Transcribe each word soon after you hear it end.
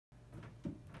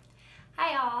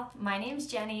Hi all, my name's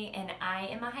Jenny and I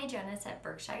am a hygienist at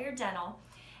Berkshire Dental.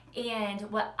 And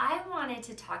what I wanted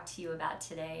to talk to you about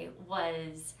today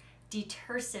was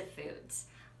detersive foods.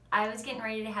 I was getting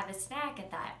ready to have a snack and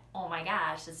thought, oh my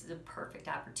gosh, this is a perfect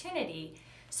opportunity.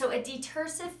 So a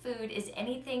detersive food is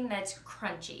anything that's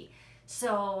crunchy.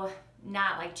 So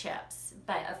not like chips,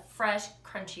 but a fresh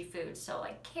crunchy food. So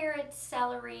like carrots,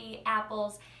 celery,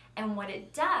 apples. And what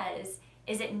it does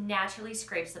is it naturally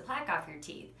scrapes the plaque off your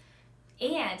teeth.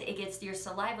 And it gets your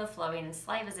saliva flowing, and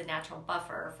saliva is a natural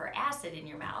buffer for acid in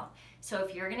your mouth. So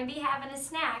if you're gonna be having a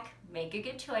snack, make a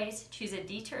good choice. Choose a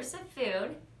detersive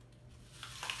food.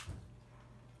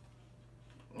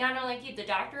 Not only keep the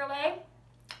doctor away,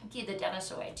 keep the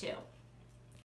dentist away too.